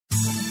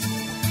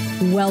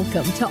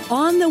Welcome to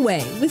On the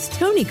Way with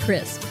Tony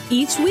Crisp.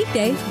 Each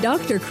weekday,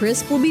 Dr.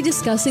 Crisp will be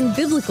discussing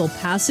biblical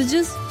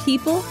passages,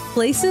 people,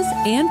 places,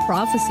 and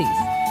prophecies.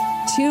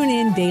 Tune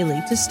in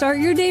daily to start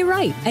your day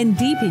right and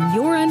deepen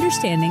your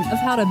understanding of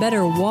how to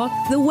better walk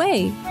the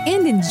way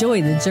and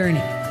enjoy the journey.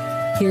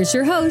 Here's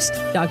your host,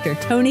 Dr.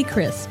 Tony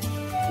Crisp.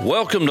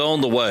 Welcome to On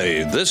the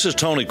Way. This is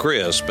Tony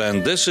Crisp,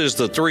 and this is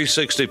the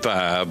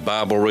 365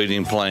 Bible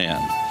Reading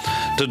Plan.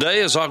 Today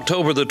is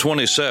October the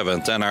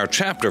 27th, and our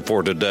chapter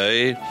for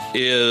today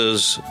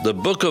is the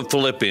book of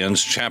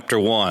Philippians, chapter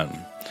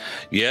 1.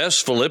 Yes,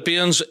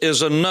 Philippians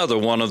is another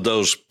one of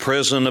those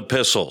prison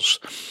epistles.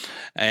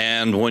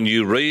 And when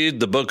you read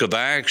the book of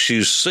Acts,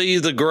 you see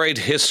the great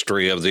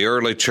history of the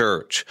early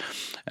church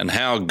and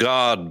how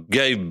God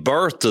gave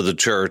birth to the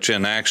church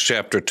in Acts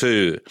chapter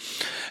 2,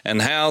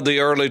 and how the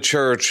early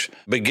church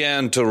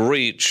began to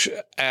reach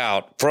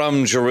out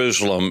from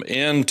Jerusalem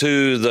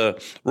into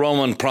the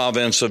Roman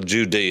province of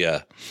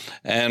Judea,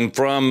 and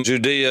from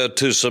Judea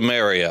to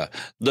Samaria,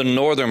 the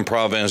northern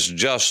province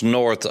just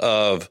north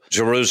of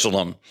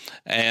Jerusalem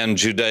and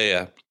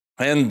Judea.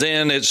 And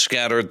then it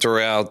scattered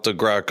throughout the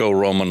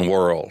Greco-Roman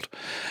world.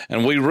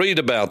 And we read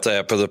about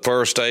that for the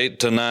first 8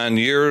 to 9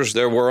 years.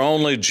 There were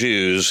only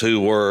Jews who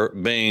were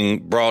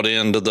being brought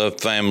into the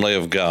family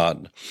of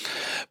God.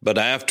 But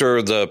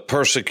after the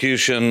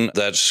persecution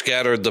that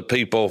scattered the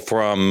people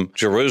from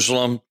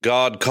Jerusalem,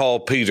 God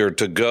called Peter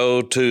to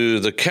go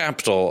to the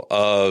capital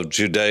of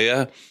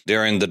Judea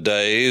during the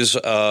days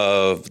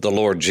of the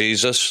Lord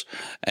Jesus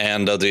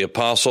and of the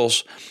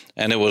apostles.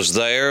 And it was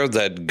there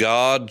that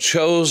God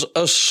chose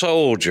a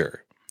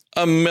soldier,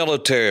 a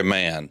military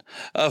man,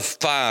 a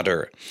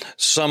fighter,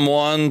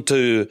 someone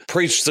to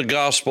preach the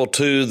gospel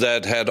to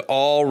that had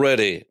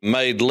already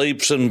made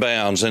leaps and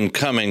bounds in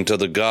coming to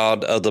the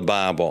God of the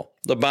Bible.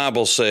 The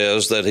Bible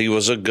says that he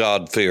was a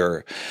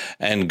God-fearer,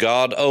 and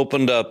God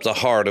opened up the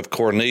heart of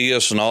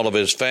Cornelius and all of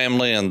his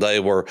family, and they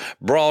were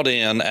brought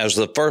in as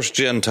the first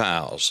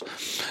Gentiles.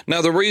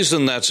 Now, the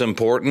reason that's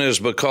important is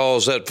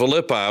because at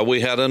Philippi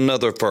we had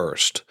another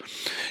first.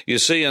 You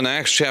see, in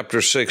Acts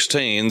chapter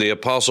 16, the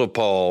Apostle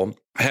Paul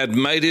had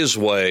made his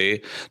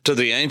way to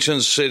the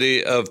ancient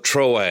city of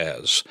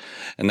Troas.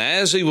 And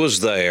as he was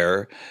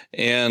there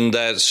in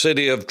that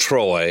city of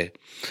Troy,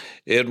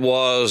 it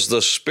was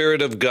the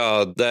Spirit of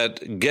God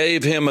that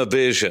gave him a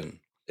vision.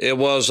 It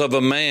was of a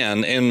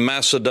man in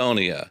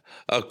Macedonia,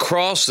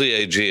 across the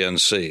Aegean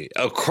Sea,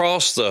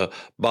 across the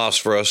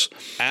Bosphorus,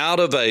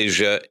 out of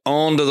Asia,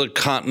 onto the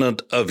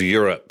continent of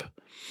Europe.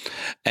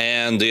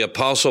 And the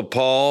Apostle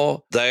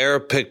Paul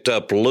there picked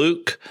up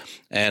Luke,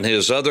 and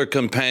his other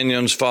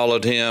companions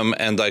followed him,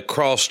 and they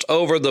crossed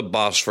over the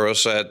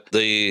Bosphorus at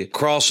the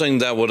crossing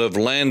that would have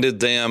landed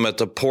them at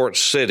the port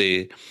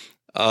city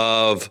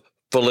of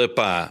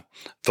Philippi.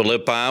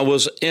 Philippi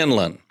was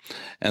inland,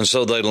 and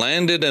so they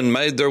landed and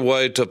made their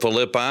way to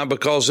Philippi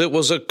because it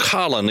was a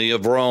colony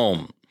of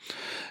Rome.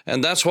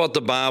 And that's what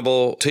the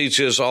Bible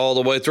teaches all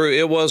the way through.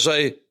 It was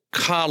a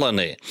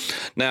colony.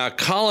 Now, a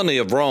colony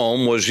of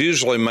Rome was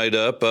usually made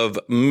up of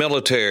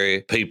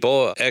military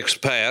people,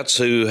 expats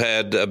who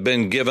had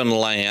been given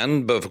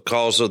land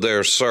because of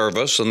their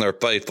service and their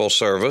faithful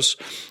service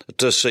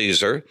to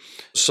Caesar.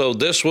 So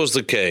this was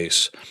the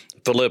case.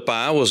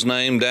 Philippi was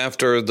named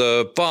after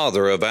the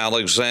father of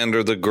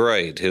Alexander the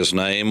Great. His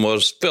name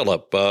was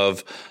Philip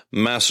of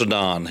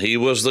Macedon. He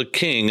was the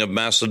king of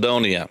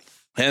Macedonia.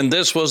 And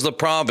this was the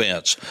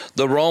province,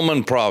 the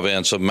Roman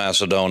province of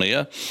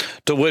Macedonia,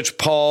 to which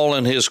Paul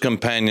and his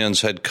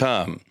companions had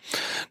come.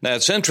 Now,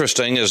 it's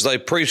interesting, as they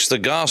preached the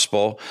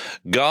gospel,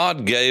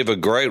 God gave a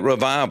great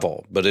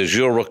revival. But as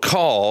you'll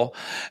recall,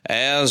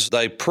 as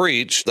they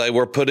preached, they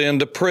were put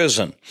into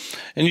prison.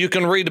 And you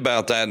can read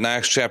about that in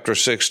Acts chapter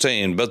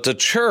 16. But the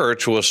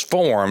church was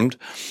formed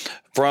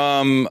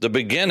from the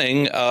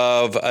beginning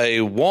of a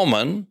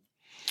woman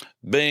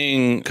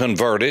being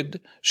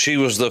converted. She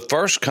was the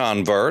first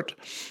convert,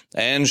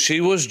 and she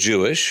was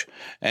Jewish,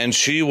 and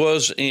she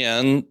was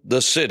in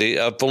the city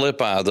of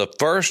Philippi, the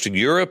first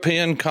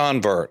European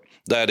convert,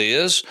 that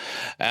is,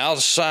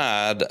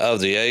 outside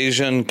of the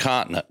Asian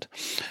continent.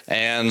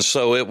 And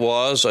so it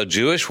was a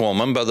Jewish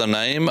woman by the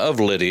name of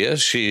Lydia.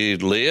 She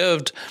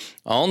lived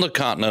on the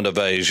continent of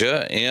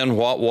Asia in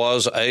what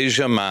was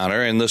Asia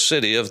Minor in the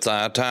city of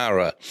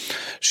Thyatira.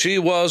 She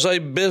was a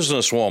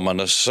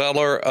businesswoman, a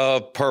seller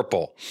of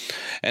purple.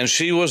 And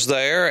she was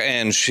there,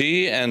 and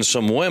she and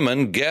some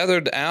women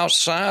gathered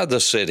outside the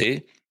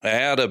city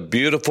at a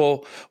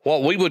beautiful,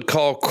 what we would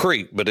call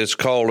creek, but it's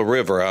called a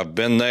river. I've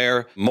been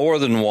there more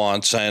than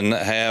once and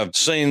have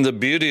seen the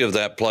beauty of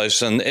that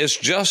place. And it's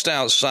just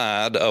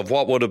outside of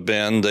what would have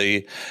been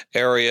the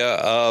area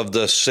of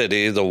the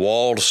city, the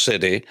walled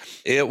city.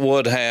 It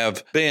would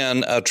have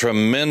been a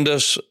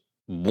tremendous,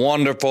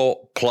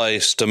 wonderful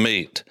place to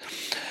meet.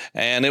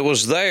 and it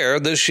was there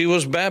that she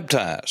was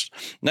baptized.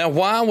 Now,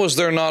 why was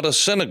there not a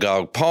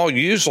synagogue? Paul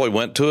usually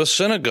went to a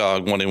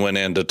synagogue when he went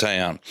into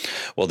town.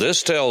 Well,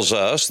 this tells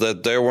us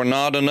that there were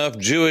not enough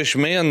Jewish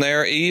men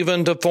there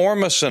even to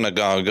form a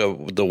synagogue.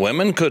 The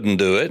women couldn't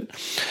do it,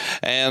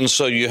 and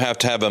so you have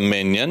to have a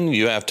minyan.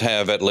 You have to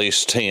have at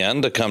least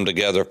 10 to come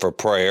together for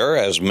prayer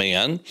as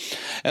men.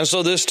 And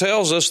so this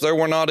tells us there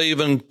were not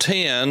even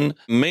 10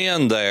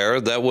 men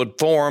there that would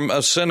form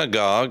a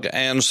synagogue,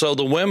 and so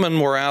the women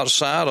were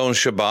outside on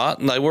Shabbat,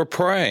 and they were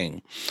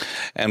praying.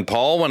 And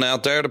Paul went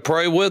out there to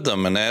pray with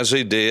them, and as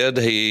he did,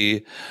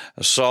 he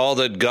saw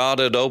that God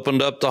had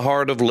opened up the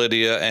heart of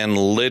Lydia, and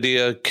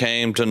Lydia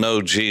came to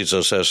know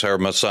Jesus as her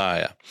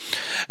Messiah.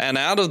 And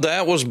out of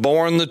that was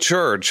born the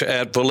church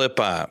at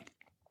Philippi.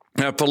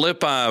 Now,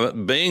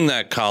 Philippi, being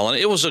that colony,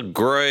 it was a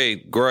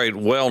great, great,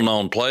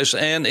 well-known place,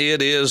 and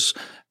it is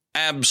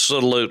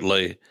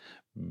absolutely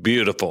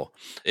beautiful.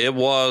 It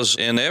was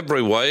in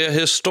every way a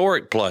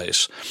historic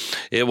place.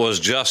 It was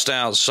just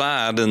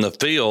outside in the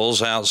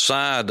fields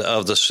outside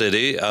of the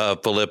city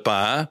of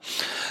Philippi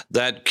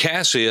that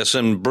Cassius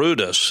and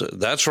Brutus,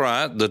 that's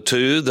right, the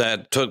two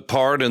that took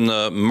part in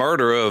the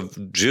murder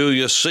of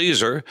Julius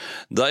Caesar,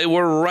 they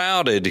were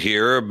routed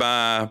here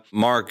by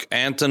Mark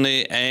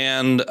Antony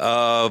and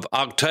of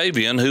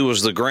Octavian, who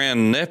was the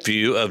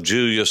grandnephew of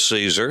Julius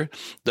Caesar,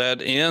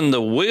 that in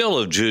the will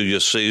of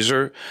Julius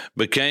Caesar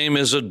became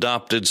his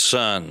adopted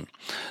son.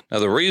 Now,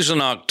 the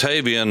reason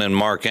Octavian and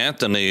Mark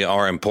Antony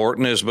are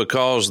important is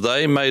because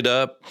they made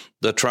up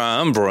the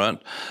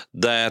triumvirate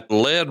that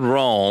led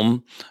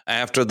Rome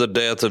after the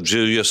death of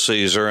Julius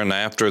Caesar and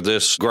after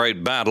this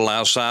great battle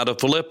outside of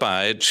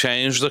Philippi. It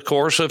changed the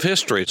course of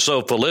history.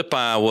 So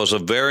Philippi was a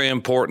very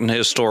important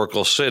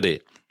historical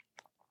city.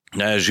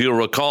 Now, as you'll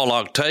recall,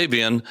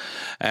 Octavian,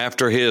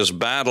 after his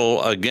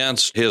battle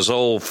against his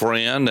old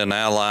friend and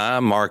ally,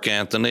 Mark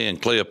Antony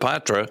and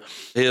Cleopatra,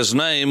 his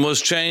name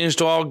was changed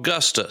to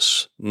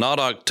Augustus, not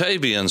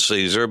Octavian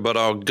Caesar, but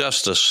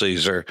Augustus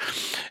Caesar.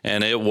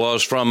 And it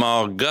was from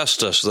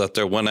Augustus that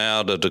there went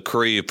out a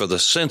decree for the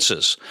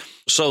census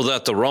so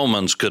that the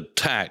Romans could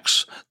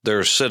tax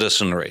their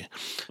citizenry.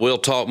 We'll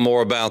talk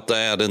more about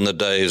that in the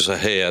days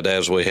ahead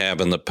as we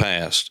have in the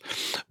past.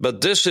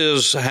 But this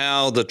is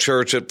how the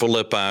church at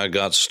Philippi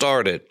got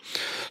started.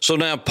 So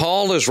now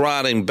Paul is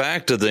writing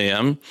back to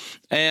them,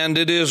 and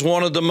it is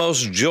one of the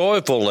most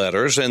joyful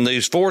letters in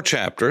these 4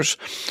 chapters.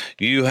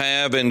 You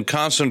have in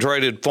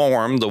concentrated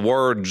form the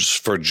words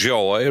for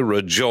joy,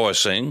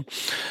 rejoicing,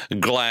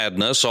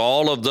 gladness,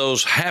 all of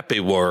those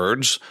happy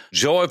words,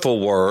 joyful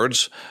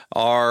words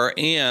are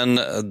in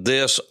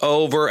this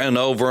over and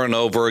over and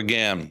over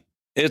again.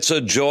 It's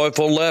a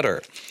joyful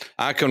letter.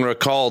 I can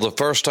recall the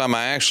first time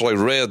I actually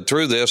read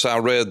through this, I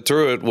read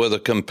through it with a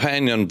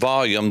companion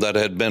volume that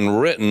had been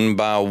written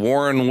by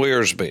Warren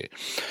Wiersbe.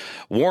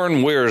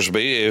 Warren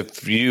Wiersbe,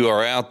 if you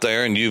are out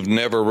there and you've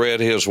never read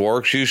his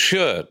works, you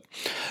should.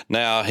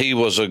 Now, he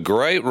was a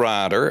great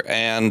writer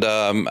and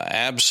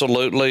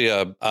absolutely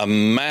a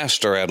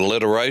master at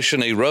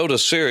alliteration. He wrote a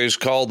series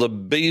called the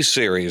B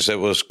Series.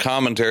 It was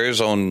commentaries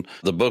on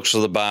the books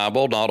of the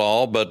Bible, not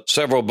all, but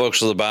several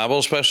books of the Bible,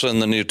 especially in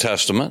the New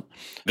Testament.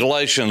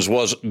 Galatians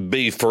was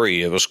Be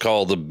Free. It was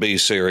called the B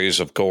Series,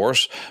 of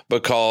course,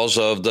 because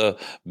of the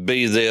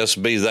be this,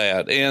 be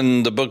that.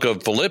 In the book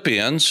of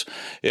Philippians,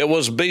 it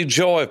was Be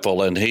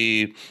Joyful, and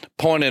he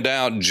pointed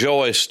out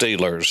joy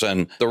stealers.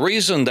 And the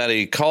reason that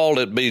he called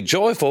it Be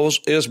Joyful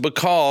is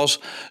because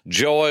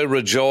joy,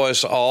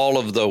 rejoice, all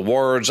of the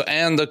words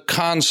and the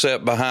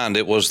concept behind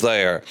it was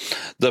there.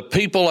 The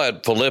people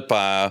at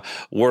Philippi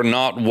were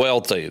not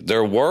wealthy.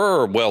 There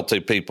were wealthy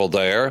people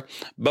there,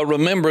 but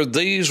remember,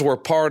 these were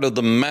part of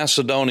the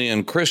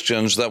Macedonian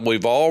Christians that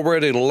we've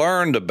already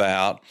learned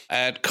about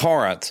at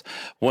Corinth,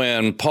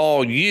 when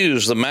Paul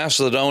used the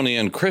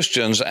Macedonian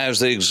Christians as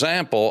the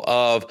example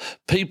of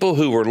people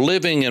who were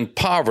living in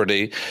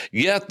poverty,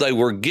 yet they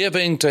were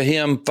giving to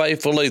him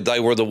faithfully. They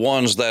were the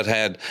ones that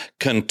had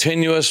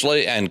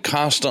continuously and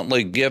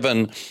constantly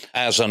given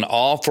as an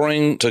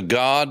offering to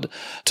God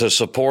to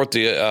support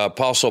the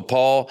Apostle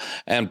Paul.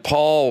 And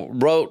Paul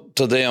wrote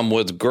to them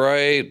with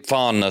great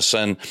fondness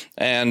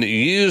and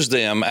used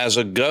them as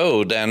a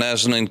goad and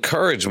as an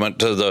encouragement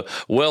to the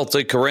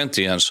wealthy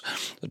Corinthians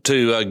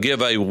to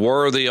give a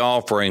worthy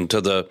offering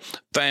to the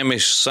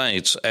famished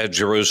saints at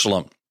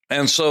Jerusalem.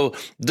 And so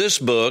this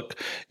book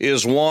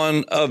is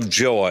one of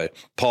joy.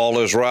 Paul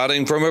is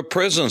writing from a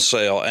prison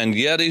cell, and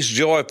yet he's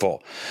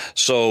joyful.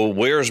 So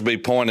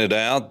Wiersbe pointed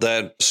out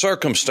that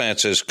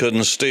circumstances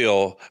couldn't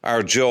steal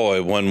our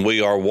joy when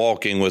we are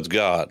walking with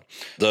God.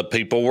 The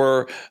people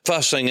were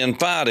fussing and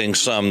fighting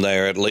some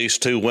there. At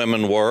least 2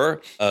 women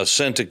were,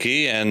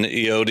 Syntyche and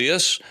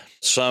Euodias.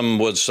 Some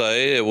would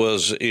say it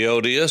was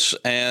Euodias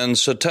and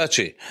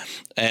Syntyche.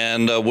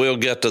 And we'll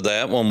get to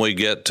that when we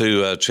get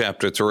to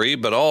chapter 3.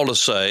 But all to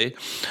say,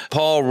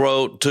 Paul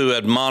wrote to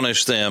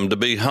admonish them to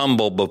be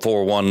humble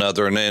before one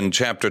another. And in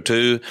chapter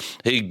 2,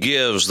 he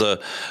gives the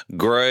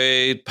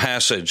great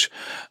passage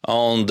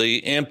on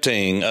the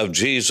emptying of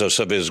Jesus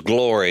of his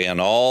glory and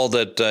all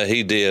that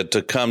he did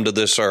to come to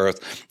this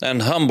earth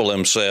and humble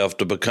himself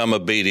to become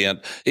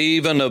obedient,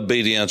 even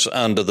obedience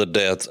unto the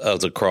death of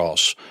the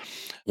cross.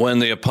 When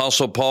the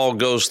Apostle Paul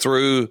goes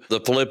through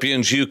the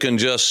Philippians, you can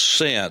just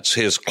sense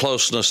his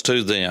closeness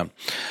to them.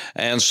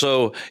 And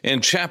so in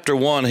chapter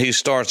 1, he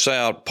starts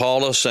out,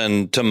 Paulus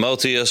and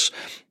Timotheus,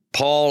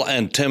 Paul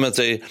and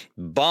Timothy,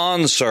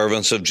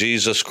 bondservants of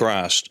Jesus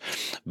Christ.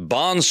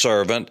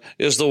 Bondservant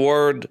is the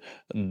word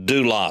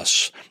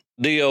doulos.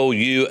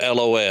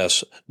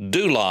 D-O-U-L-O-S.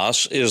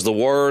 Doulos is the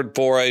word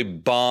for a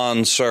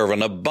bond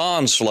servant, a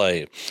bond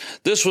slave.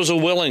 This was a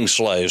willing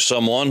slave,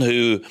 someone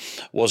who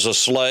was a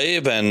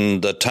slave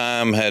and the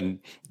time had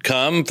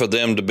come for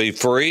them to be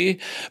free,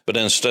 but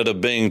instead of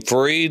being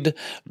freed,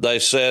 they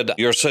said,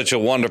 "You're such a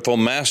wonderful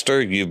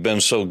master. You've been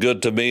so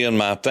good to me and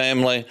my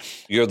family.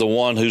 You're the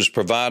one who's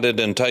provided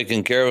and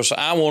taken care of us.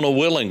 I want to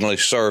willingly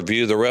serve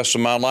you the rest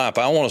of my life.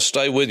 I want to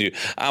stay with you.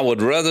 I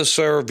would rather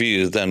serve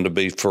you than to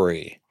be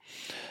free."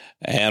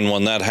 And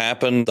when that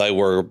happened, they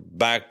were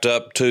backed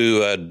up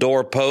to a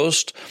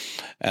doorpost,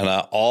 and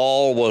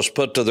all was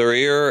put to their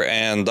ear,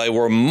 and they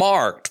were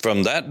marked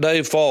from that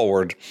day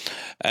forward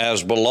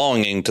as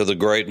belonging to the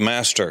great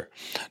master.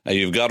 Now,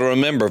 you've got to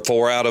remember,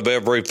 4 out of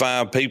every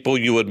 5 people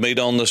you would meet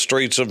on the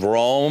streets of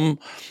Rome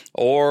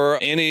or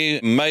any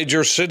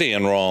major city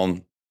in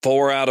Rome,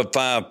 4 out of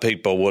 5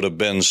 people would have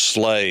been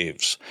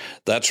slaves.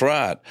 That's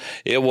right.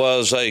 It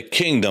was a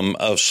kingdom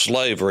of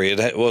slavery.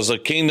 It was a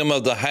kingdom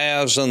of the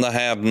haves and the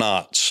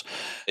have-nots.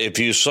 If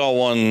you saw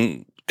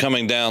one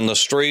coming down the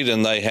street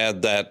and they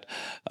had that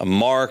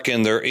mark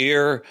in their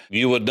ear,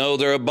 you would know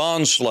they're a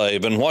bond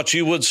slave. And what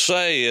you would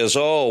say is,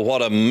 "Oh,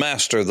 what a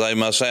master they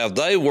must have."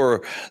 They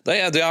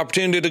had the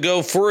opportunity to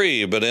go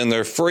free, but in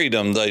their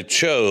freedom, they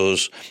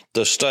chose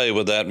to stay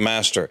with that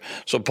master.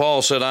 So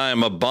Paul said, "I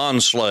am a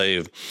bond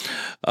slave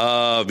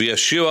of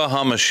Yeshua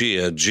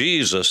HaMashiach,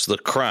 Jesus the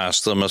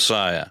Christ, the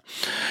Messiah.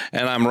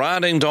 And I'm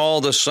writing to all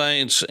the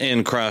saints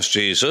in Christ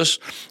Jesus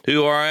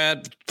who are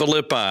at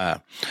Philippi.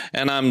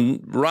 And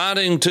I'm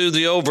writing to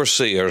the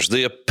overseers,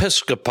 the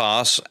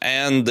episkopos,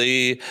 and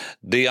the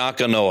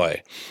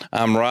diakonoi.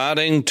 I'm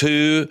writing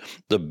to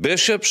the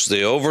bishops,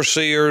 the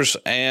overseers,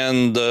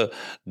 and the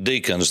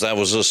deacons." That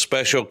was a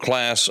special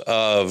class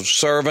of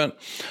servant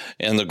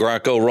in the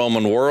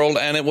Greco-Roman world,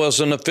 and it was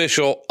an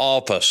official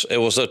office. It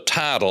was a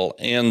title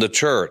in the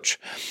church,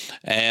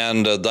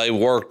 and they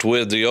worked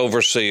with the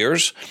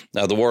overseers.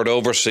 Now, the word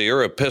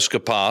overseer,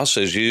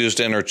 episkopos, is used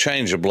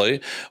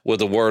interchangeably with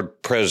the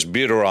word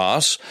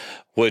presbyteros,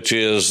 which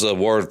is the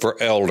word for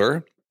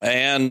elder,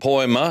 and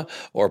poima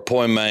or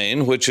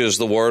poimen, which is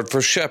the word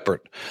for shepherd.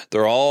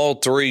 They're all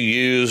three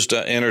used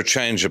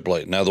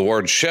interchangeably. Now, the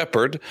word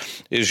shepherd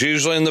is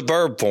usually in the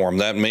verb form.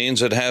 That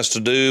means it has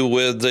to do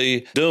with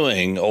the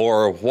doing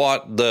or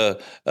what the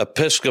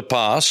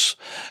episkopos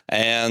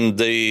and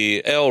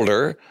the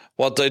elder,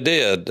 what they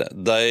did.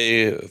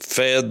 They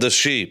fed the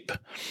sheep.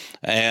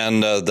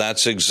 And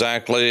that's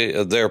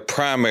exactly their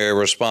primary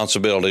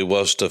responsibility,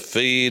 was to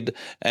feed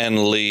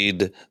and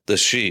lead the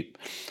sheep.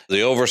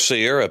 The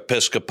overseer,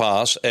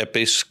 episkopos,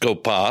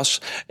 episkopos.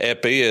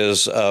 Epi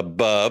is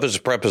above, is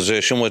a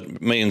preposition which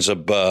means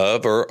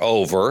above or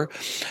over.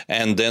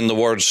 And then the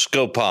word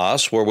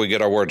skopos, where we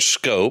get our word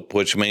scope,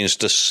 which means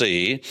to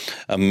see.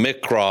 A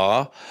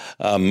microscope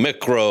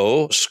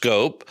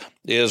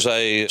is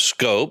a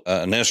scope,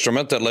 an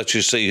instrument that lets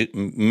you see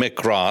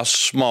mikros,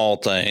 small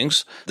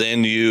things.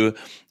 Then you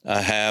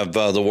have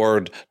the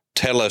word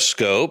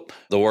telescope.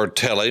 The word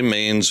tele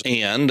means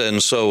end,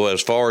 and so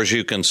as far as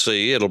you can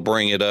see, it'll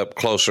bring it up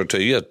closer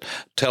to you,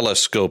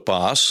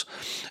 teleskopos.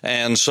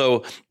 And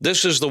so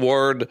this is the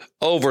word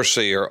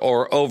overseer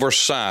or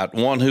oversight,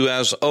 one who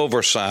has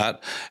oversight,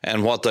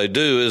 and what they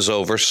do is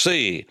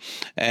oversee.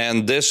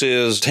 And this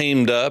is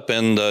teamed up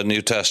in the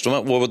New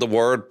Testament with the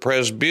word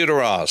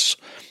presbyteros.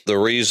 The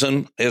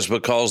reason is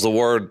because the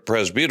word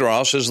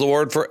presbyteros is the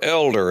word for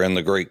elder in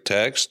the Greek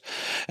text,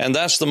 and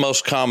that's the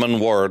most common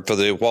word for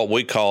what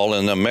we call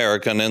in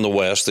America and in the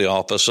West the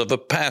office of a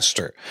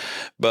pastor.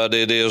 But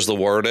it is the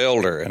word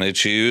elder, and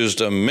it's used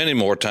many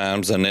more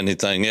times than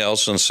anything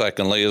else, and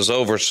secondly is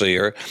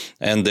overseer,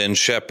 and then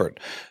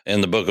shepherd.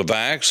 In the book of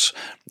Acts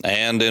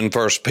and in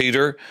 1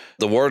 Peter,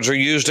 the words are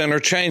used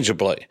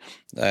interchangeably.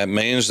 That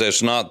means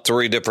there's not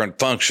 3 different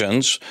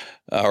functions,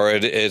 or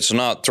it's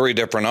not 3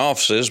 different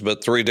offices,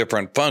 but 3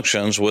 different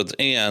functions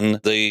within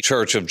the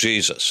Church of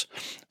Jesus.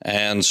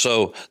 And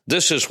so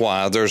this is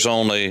why there's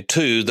only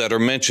 2 that are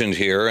mentioned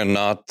here and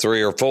not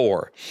 3 or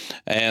 4.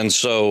 And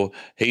so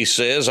he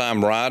says,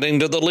 I'm writing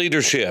to the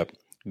leadership.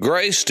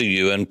 Grace to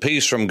you and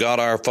peace from God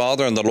our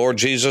Father and the Lord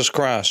Jesus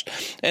Christ.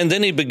 And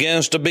then he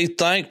begins to be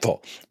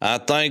thankful. I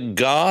thank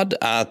God.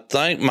 I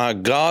thank my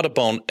God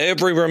upon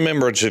every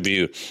remembrance of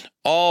you,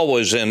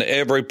 always in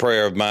every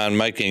prayer of mine,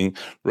 making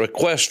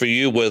requests for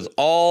you with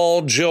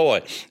all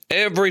joy.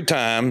 Every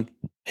time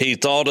he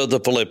thought of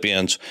the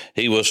Philippians,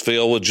 he was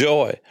filled with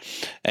joy.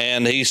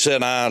 And he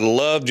said, I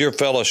loved your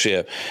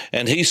fellowship.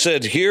 And he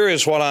said, here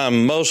is what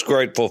I'm most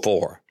grateful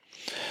for.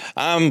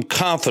 I'm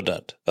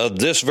confident of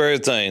this very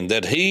thing,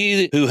 that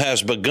he who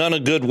has begun a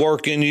good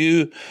work in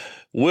you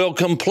will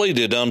complete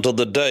it until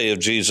the day of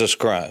Jesus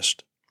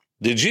Christ.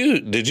 Did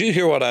you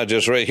hear what I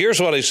just read?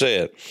 Here's what he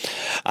said.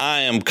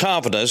 I am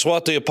confident. It's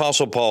what the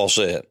Apostle Paul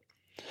said.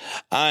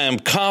 I am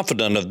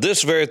confident of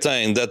this very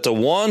thing, that the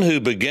one who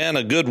began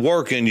a good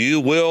work in you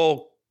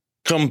will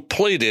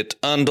complete it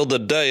until the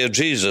day of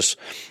Jesus,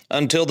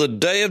 until the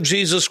day of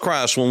Jesus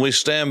Christ when we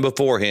stand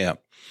before him.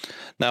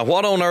 Now,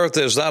 what on earth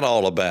is that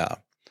all about?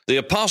 The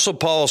Apostle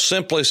Paul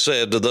simply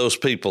said to those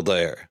people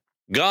there,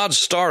 God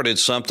started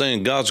something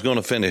and God's going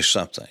to finish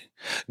something.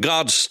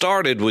 God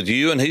started with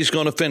you and he's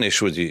going to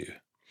finish with you.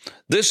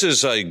 This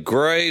is a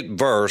great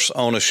verse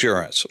on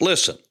assurance.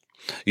 Listen,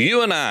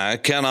 you and I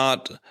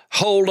cannot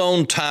hold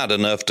on tight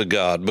enough to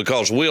God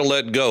because we'll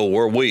let go.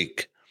 We're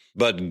weak.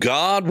 But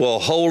God will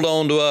hold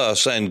on to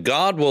us, and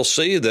God will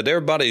see that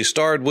everybody he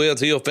started with,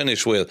 he'll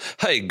finish with.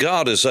 Hey,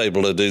 God is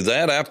able to do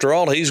that. After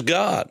all, he's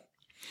God.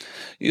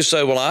 You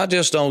say, well, I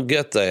just don't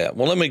get that.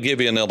 Well, let me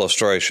give you an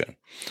illustration.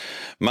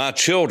 My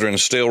children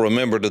still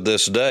remember to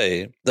this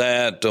day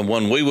that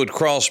when we would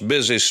cross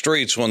busy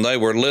streets when they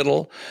were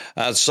little,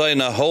 I'd say,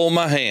 now hold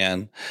my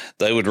hand.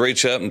 They would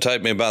reach up and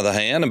take me by the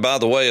hand. And by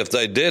the way, if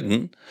they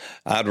didn't,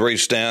 I'd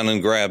reach down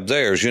and grab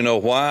theirs. You know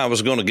why? I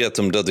was going to get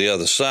them to the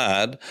other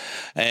side.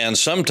 And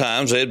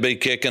sometimes they'd be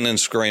kicking and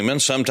screaming.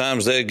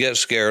 Sometimes they'd get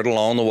scared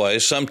along the way.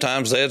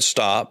 Sometimes they'd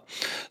stop.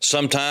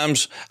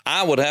 Sometimes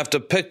I would have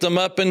to pick them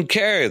up and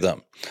carry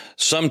them.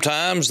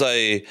 Sometimes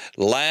they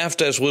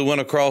laughed as we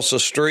went across the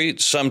street.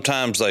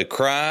 Sometimes they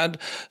cried.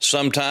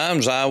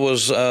 Sometimes I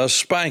was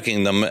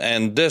spanking them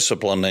and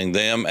disciplining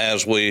them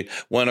as we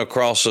went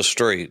across the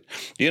street.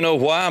 You know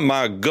why?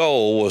 My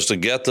goal was to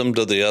get them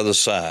to the other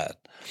side.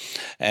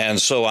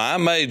 And so I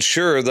made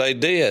sure they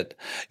did.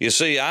 You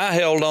see, I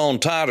held on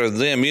tighter than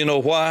them. You know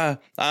why?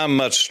 I'm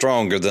much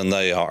stronger than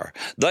they are.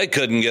 They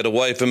couldn't get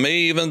away from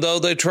me even though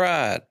they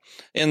tried.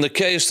 In the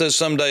case that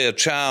someday a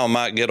child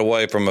might get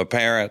away from a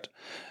parent,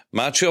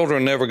 my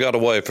children never got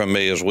away from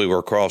me as we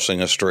were crossing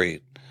a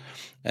street.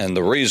 And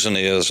the reason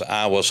is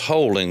I was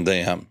holding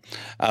them.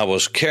 I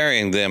was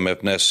carrying them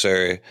if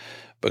necessary,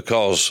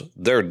 because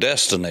their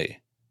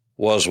destiny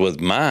was with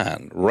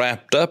mine,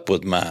 wrapped up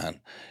with mine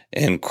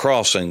in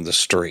crossing the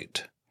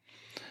street.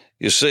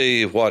 You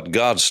see, what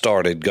God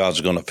started,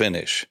 God's going to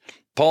finish.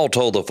 Paul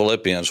told the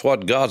Philippians,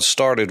 what God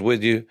started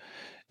with you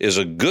is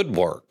a good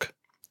work.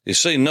 You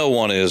see, no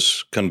one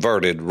is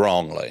converted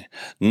wrongly.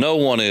 No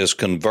one is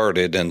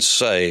converted and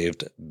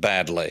saved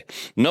badly.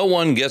 No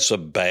one gets a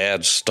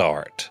bad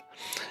start.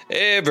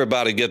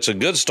 Everybody gets a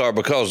good start,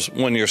 because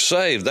when you're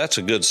saved, that's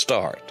a good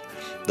start.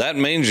 That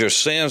means your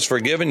sin's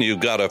forgiven. You've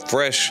got a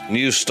fresh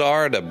new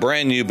start, a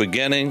brand new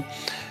beginning.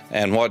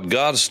 And what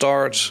God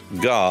starts,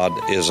 God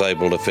is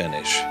able to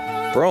finish.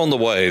 For On the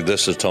Way,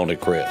 this is Tony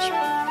Crisp.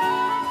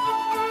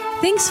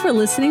 Thanks for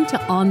listening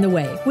to On the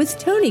Way with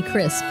Tony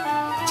Crisp.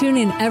 Tune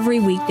in every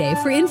weekday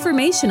for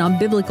information on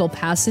biblical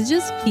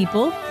passages,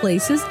 people,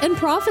 places, and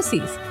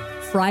prophecies.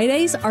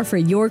 Fridays are for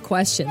your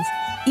questions.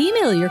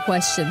 Email your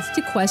questions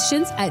to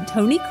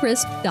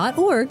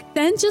questions@tonycrisp.org.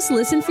 Then just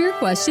listen for your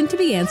question to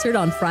be answered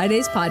on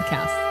Friday's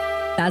podcast.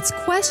 That's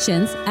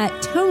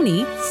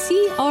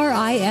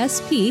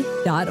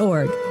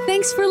questions@tonycrisp.org.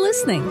 Thanks for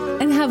listening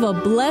and have a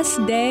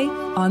blessed day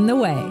on the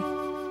way.